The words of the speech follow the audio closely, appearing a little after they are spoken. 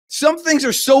Some things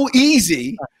are so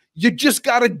easy, you just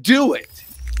got to do it.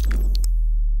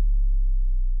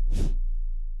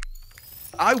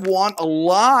 I want a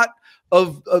lot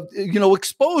of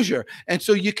exposure, and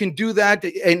so you can do that.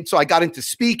 And so I got into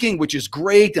speaking, which is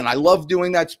great, and I love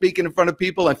doing that, speaking in front of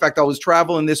people. In fact, I was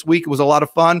traveling this week. It was a lot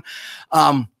of fun.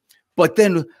 But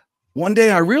then one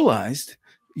day I realized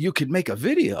you could make a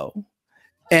video,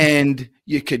 and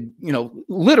you could,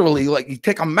 literally, like, you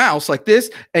take a mouse like this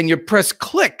and you press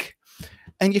click,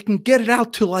 and you can get it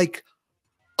out to like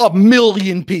 1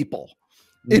 million people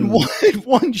in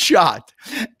one shot.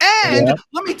 And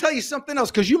let me tell you something else,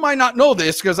 because you might not know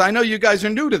this, because I know you guys are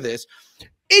new to this.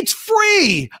 It's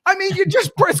free. I mean, you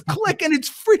just press click and it's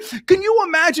free. Can you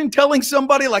imagine telling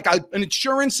somebody like an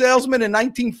insurance salesman in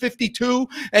 1952,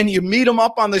 and you meet him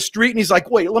up on the street and he's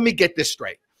like, wait, let me get this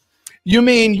straight. You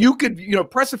mean you could,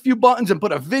 press a few buttons and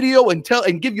put a video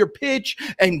and give your pitch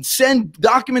and send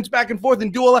documents back and forth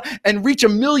and do all that and reach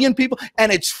 1 million people,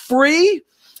 and it's free?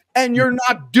 And you're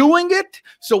not doing it?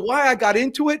 So why I got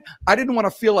into it, I didn't want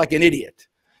to feel like an idiot.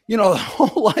 The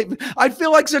whole life, I'd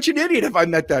feel like such an idiot if I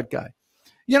met that guy.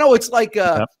 It's like,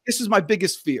 this is my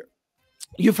biggest fear.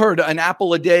 You've heard an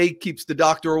apple a day keeps the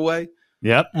doctor away.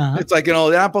 Yep. It's like,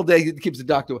 an apple a day keeps the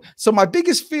doctor away. So my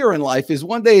biggest fear in life is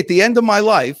one day at the end of my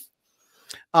life,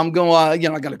 I'm going, I'm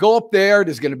going to go up there.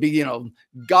 There's going to be,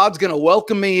 God's going to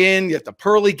welcome me in. You have the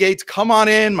pearly gates. Come on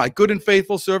in, my good and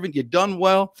faithful servant. You've done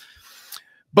well.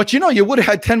 But you would have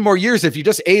had 10 more years if you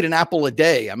just ate an apple a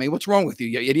day. I mean, what's wrong with you,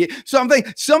 you idiot? So I'm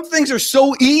thinking, some things are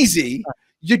so easy,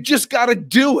 you just got to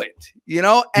do it,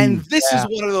 and this is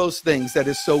one of those things that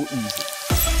is so easy.